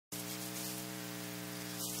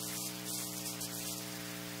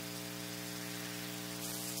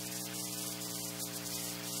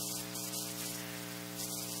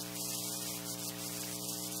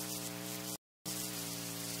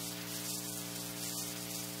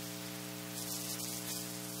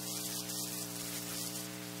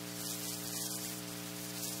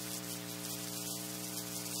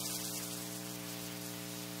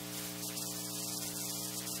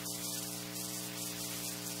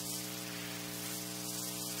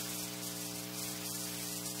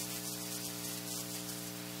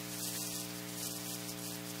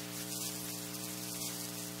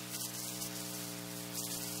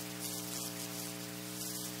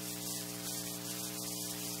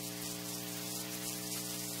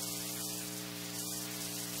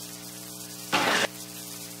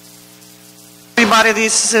everybody.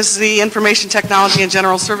 This is the Information Technology and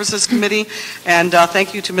General Services Committee, and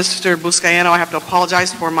thank you to Mr. Buscaino. I have to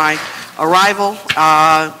apologize for my arrival.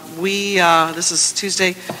 This is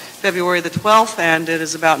Tuesday, February the 12th, and it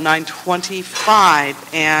is about 9:25.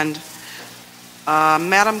 And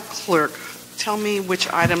Madam Clerk, tell me which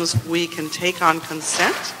items we can take on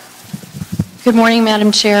consent. Good morning,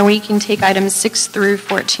 Madam Chair. We can take items 6 through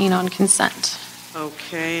 14 on consent.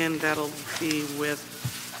 Okay, and that'll be with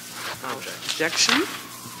objection.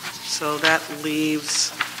 So that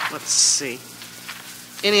leaves, let's see,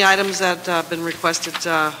 any items that have been requested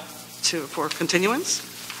for continuance?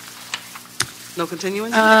 No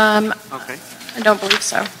continuance? Okay. I don't believe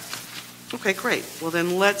so. Okay, great. Well,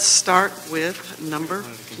 then let's start with number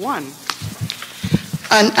 1.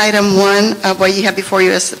 On item 1, what you have before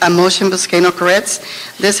you is a motion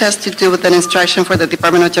Buscaino-Koretz. This has to do with an instruction for the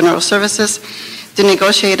Department of General Services to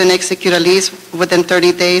negotiate and execute a lease within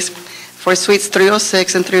 30 days for Suites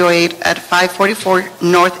 306 and 308 at 544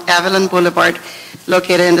 North Avalon Boulevard,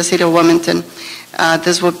 located in the city of Wilmington.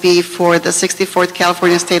 This will be for the 64th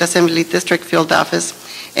California State Assembly District Field Office,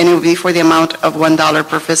 and it will be for the amount of $1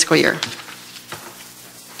 per fiscal year.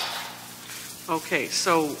 Okay,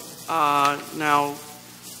 so now,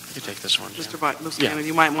 You can take this one. Mr. Buscaino,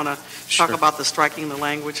 you might want to talk about the striking the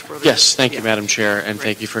language for the... Yes, thank you, Madam Chair, and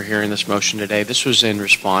thank you for hearing this motion today. This was in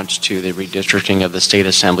response to the redistricting of the state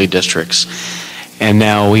assembly districts. And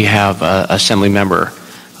now we have Assembly Member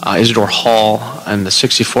Isidore Hall, and the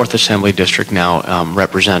 64th Assembly District now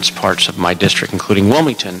represents parts of my district, including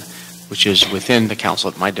Wilmington, which is within the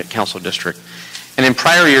my council district. And in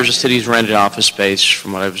prior years, the city's rented office space,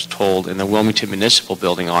 from what I was told, in the Wilmington Municipal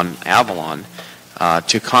Building on Avalon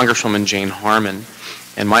to Congresswoman Jane Harman,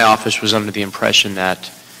 and my office was under the impression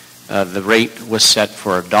that the rate was set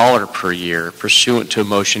for $1 per year, pursuant to a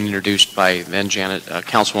motion introduced by then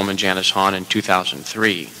Councilwoman Janice Hahn in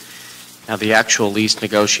 2003. Now, the actual lease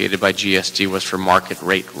negotiated by GSD was for market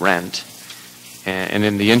rate rent, and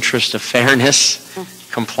in the interest of fairness,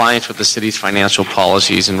 compliance with the city's financial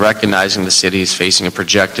policies, and recognizing the city is facing a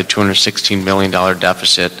projected $216 million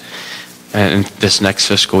deficit in this next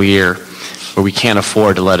fiscal year, where we can't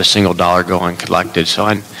afford to let a single dollar go uncollected. So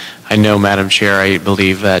I know, Madam Chair, I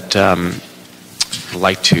believe that I'd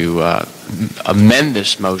like to amend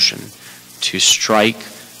this motion to strike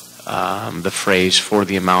the phrase "for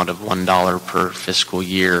the amount of $1 per fiscal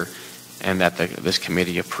year," and that this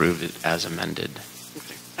committee approved it as amended.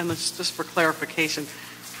 Okay. And just for clarification,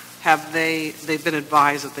 they've been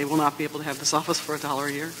advised that they will not be able to have this office for $1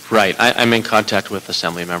 a year? Right. I'm in contact with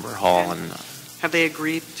Assembly Member Hall, and have they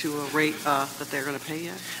agreed to a rate that they're going to pay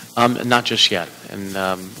yet? Not just yet, and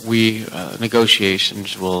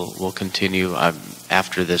negotiations will continue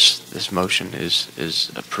after this motion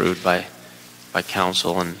is approved by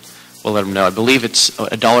council, and we'll let them know. I believe it's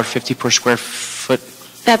 $1.50 per square foot.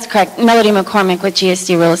 That's correct. Melody McCormick with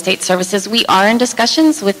GSD Real Estate Services. We are in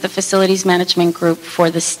discussions with the Facilities Management Group for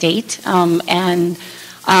the state, and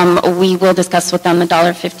we will discuss with them the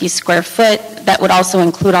 $1.50 square foot. That would also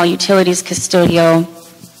include all utilities, custodial,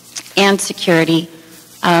 and security.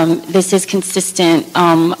 This is consistent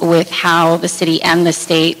with how the city and the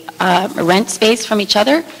state rent space from each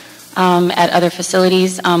other. At other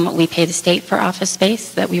facilities, we pay the state for office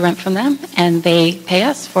space that we rent from them, and they pay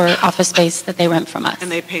us for office space that they rent from us.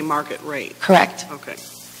 And they pay market rate? Correct. Okay.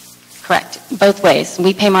 Correct. Both ways.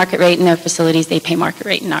 We pay market rate in their facilities, they pay market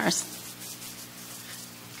rate in ours.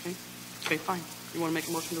 Okay, fine. You want to make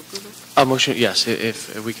a motion to approve it? A motion, yes,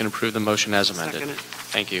 if we can approve the motion as amended. Second it.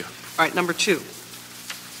 Thank you. All right, number 2.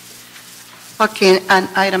 Okay, on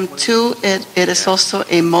item 2, it is also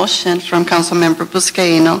a motion from Councilmember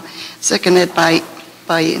Buscaino, seconded by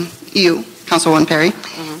you, Councilwoman Perry,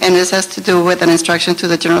 and this has to do with an instruction to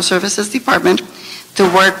the General Services Department to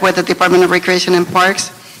work with the Department of Recreation and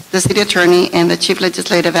Parks, the City Attorney, and the Chief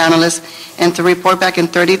Legislative Analyst, and to report back in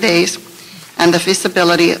 30 days on the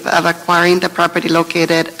feasibility of acquiring the property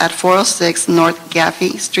located at 406 North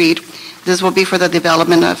Gaffey Street. This will be for the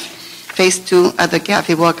development of Phase 2 at the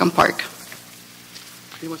Gaffey Welcome Park.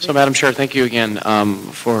 So, Madam Chair, thank you again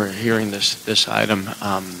for hearing this item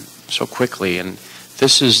so quickly. And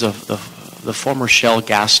this is the former Shell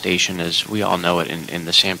gas station, as we all know it, in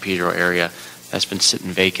the San Pedro area. That's been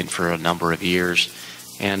sitting vacant for a number of years.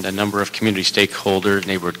 And a number of community stakeholders,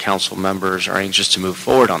 neighborhood council members are anxious to move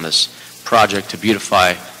forward on this project to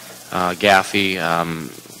beautify Gaffey,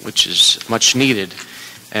 which is much needed.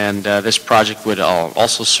 And this project would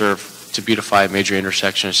also serve to beautify a major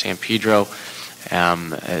intersection of San Pedro,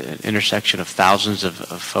 an intersection of thousands of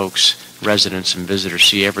folks, residents and visitors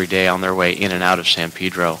see every day on their way in and out of San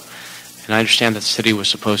Pedro. And And I understand that the city was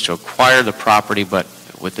supposed to acquire the property, but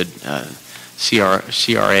with the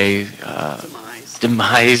CRA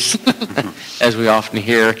demise, as we often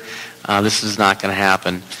hear, this is not going to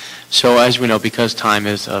happen. So as we know, because time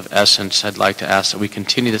is of essence, I'd like to ask that we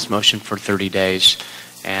continue this motion for 30 days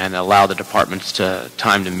and allow the departments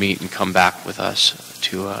time to meet and come back with us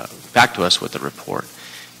back to us with the report.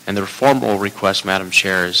 And the formal request, Madam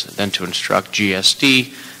Chair, is then to instruct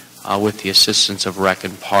GSD with the assistance of Rec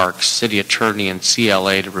and Parks, City Attorney, and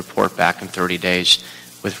CLA to report back in 30 days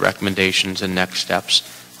with recommendations and next steps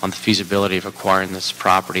on the feasibility of acquiring this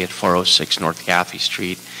property at 406 North Gaffey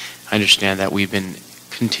Street. I understand that we've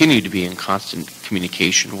continued to be in constant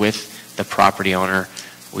communication with the property owner.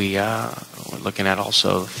 We're looking at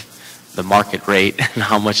also the market rate and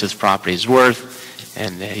how much this property is worth,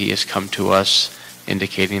 and he has come to us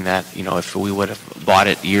indicating that, if we would have bought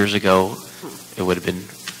it years ago, it would have been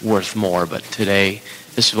worth more, but today,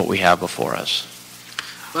 this is what we have before us.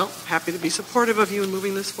 Well, happy to be supportive of you in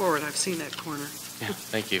moving this forward. I've seen that corner. Yeah,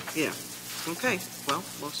 thank you. Yeah. Okay. Well,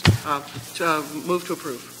 move to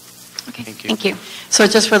approve. Okay, Thank you. thank you. So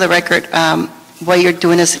just for the record, what you're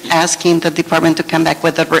doing is asking the department to come back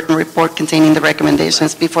with a written report containing the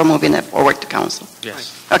recommendations before moving it forward to council.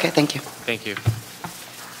 Yes, Okay, thank you. thank you.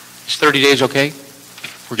 Is 30 days okay?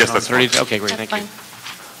 We're Yes, good on that's 30 fine. days? Okay, great, That's thank you. fine.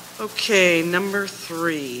 Okay, number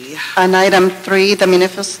 3. On item 3, the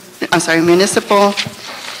Municipal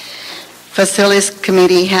Facilities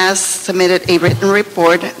Committee has submitted a written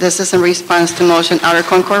report. This is in response to motion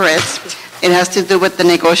Alarcon Corretz. It has to do with the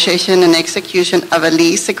negotiation and execution of a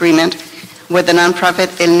lease agreement with the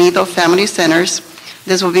nonprofit El Nido Family Centers.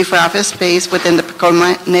 This will be for office space within the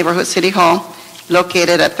Pacoima Neighborhood City Hall,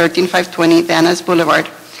 located at 13520 Van Ness Boulevard.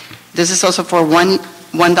 This is also for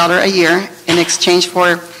 $1 a year in exchange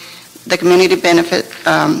for the community benefit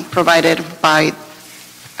provided by,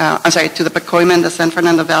 to the Pacoima and the San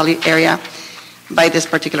Fernando Valley area by this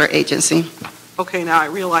particular agency. Okay, now I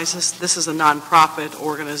realize this is a nonprofit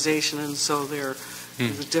organization, and so there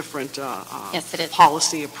is a different Yes, it is.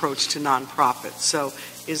 policy approach to nonprofits. So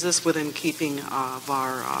is this within keeping of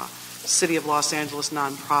our City of Los Angeles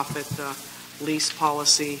nonprofit lease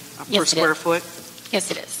policy Yes, per it square is. foot? Yes,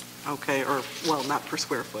 it is. Okay, or, well, not per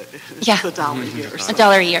square foot. It's Yeah. $1 a year. so-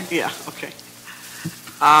 $1 a year. Yeah, okay.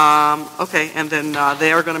 Okay, and then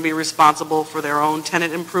they are going to be responsible for their own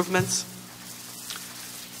tenant improvements?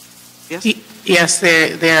 Yes? Yes,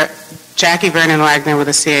 they're Jackie Vernon Wagner with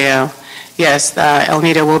the CAO. Yes, El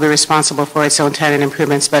Nido will be responsible for its own tenant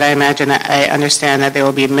improvements, but I understand that there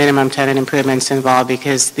will be minimum tenant improvements involved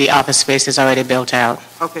because the office space is already built out.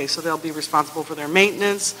 Okay, so they'll be responsible for their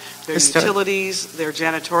maintenance, their Yes, utilities, their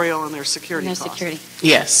janitorial, and their security No costs? security.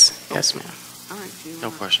 Yes, yes, ma'am. All right. do you No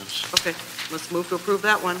wanna- questions. Okay, let's move to approve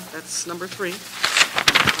that one. That's number 3.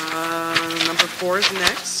 Number 4 is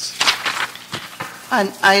next.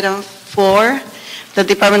 On item 4, the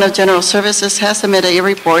Department of General Services has submitted a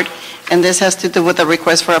report, and this has to do with a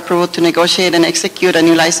request for approval to negotiate and execute a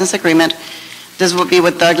new license agreement. This will be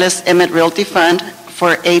with Douglas Emmett Realty Fund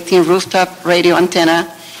for 18 rooftop radio antenna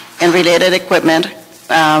and related equipment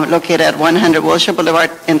located at 100 Wilshire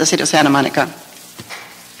Boulevard in the city of Santa Monica.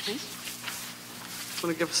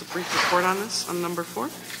 Want to give us a brief report on this, on number 4?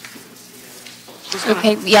 Who's gonna-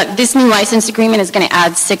 Okay, yeah, this new license agreement is going to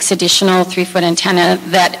add 6 additional 3-foot antenna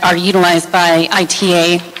that are utilized by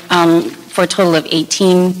ITA for a total of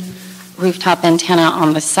 18 rooftop antenna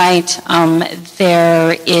on the site.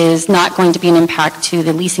 There is not going to be an impact to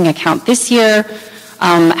the leasing account this year.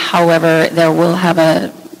 However, there will have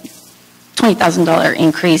a $20,000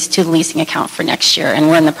 increase to the leasing account for next year, and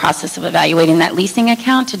we're in the process of evaluating that leasing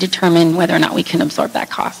account to determine whether or not we can absorb that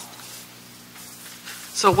cost.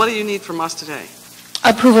 So what do you need from us today?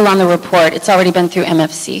 Approval on the report, it's already been through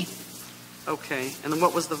MFC. Okay, and then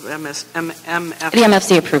what was the MF? The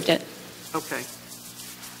MFC approved it. Okay.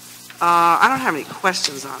 I don't have any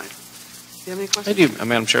questions on it. Do you have any I questions? do,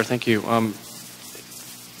 Madam Chair, thank you. I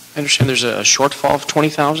understand there's a shortfall of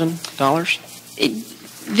 $20,000?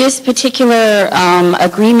 This particular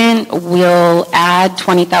agreement will add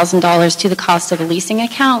 $20,000 to the cost of the leasing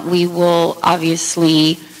account. We will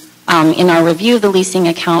obviously, in our review of the leasing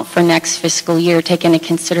account for next fiscal year, take into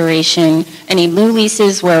consideration any new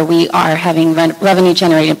leases where we are having revenue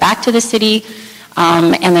generated back to the city,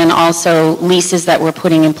 and then also leases that we're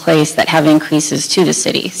putting in place that have increases to the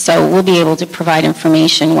city. So we'll be able to provide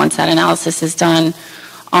information once that analysis is done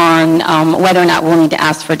on whether or not we'll need to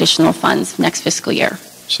ask for additional funds next fiscal year.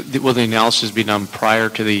 So will the analysis be done prior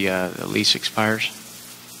to the lease expires?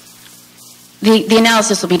 The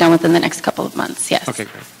analysis will be done within the next couple of months, yes. Okay,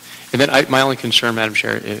 great. And then my only concern, Madam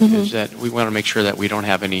Chair, is that we want to make sure that we don't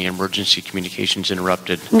have any emergency communications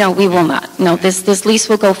interrupted. No, we will not. No, this lease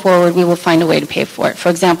will go forward. We will find a way to pay for it. For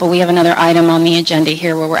example, we have another item on the agenda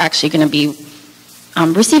here where we're actually going to be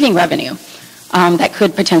receiving revenue that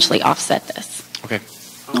could potentially offset this. Okay.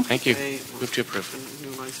 Thank you. Okay. Move to approve.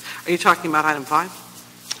 Are you talking about item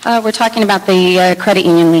 5? We're talking about the credit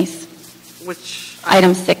union lease, Which?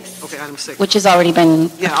 item 6, Okay, item 6. which has already been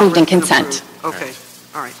Yeah, approved in already been consent. approved. Okay,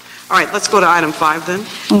 all right. All right, let's go to item 5 then.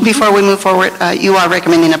 Before we move forward, you are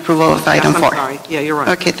recommending approval of item Yes, 4. I'm sorry. Yeah, you're right.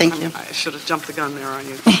 Okay, thank you. I should have jumped the gun there on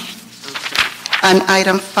you. Okay. On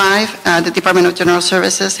item 5, the Department of General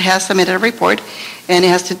Services has submitted a report, and it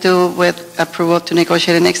has to do with approval to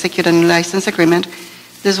negotiate and execute a new license agreement.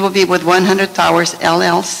 This will be with 100 Towers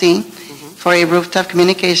LLC for a rooftop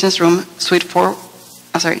communications room, suite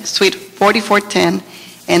 4410,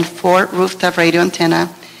 and 4 rooftop radio antenna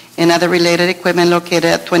and other related equipment located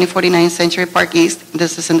at 2049 Century Park East.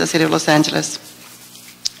 This is in the city of Los Angeles.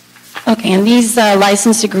 Okay, and these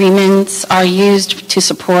license agreements are used to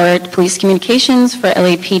support police communications for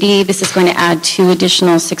LAPD. This is going to add 2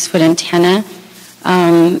 additional 6-foot antenna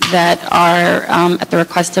that are at the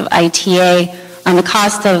request of ITA. The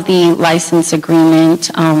cost of the license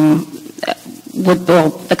agreement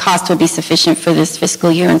the cost will be sufficient for this fiscal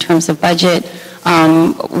year in terms of budget.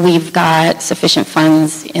 We've got sufficient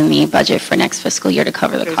funds in the budget for next fiscal year to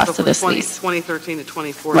cover the Okay, cost so of this from lease. 2013 to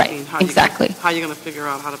 2014. Right, exactly. How are you going to figure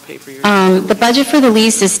out how to pay for your? The budget for the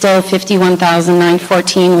lease is still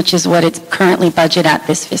 $51,914, which is what it's currently budgeted at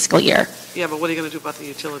this fiscal year. Yeah, but what are you going to do about the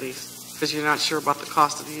utilities? Because you're not sure about the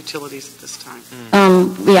cost of the utilities at this time.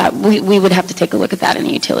 Yeah, we would have to take a look at that in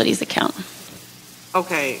the utilities account.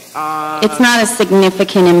 Okay. It's not a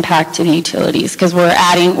significant impact to the utilities because we're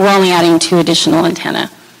only adding 2 additional antenna.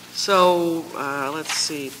 So, let's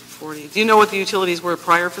see, 40. Do you know what the utilities were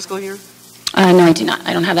prior fiscal year? No, I do not.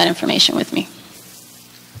 I don't have that information with me.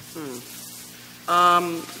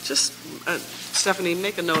 Just, Stephanie,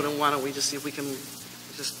 make a note, and why don't we just see if we can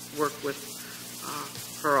just work with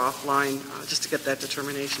her offline just to get that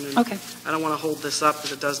determination. And Okay. I don't want to hold this up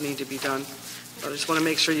because it does need to be done. I just want to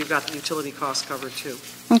make sure you've got the utility costs covered too.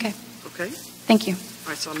 Okay. Okay? Thank you. All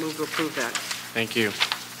right, so I'll move to approve that. Thank you.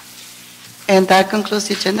 And that concludes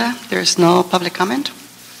the agenda. There's no public comment.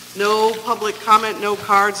 No public comment, no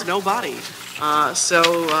cards, nobody.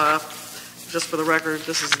 Just for the record,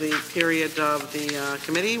 this is the period of the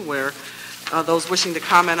committee where those wishing to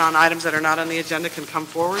comment on items that are not on the agenda can come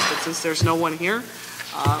forward, but since there's no one here,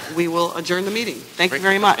 we will adjourn the meeting. Thank you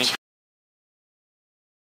very much.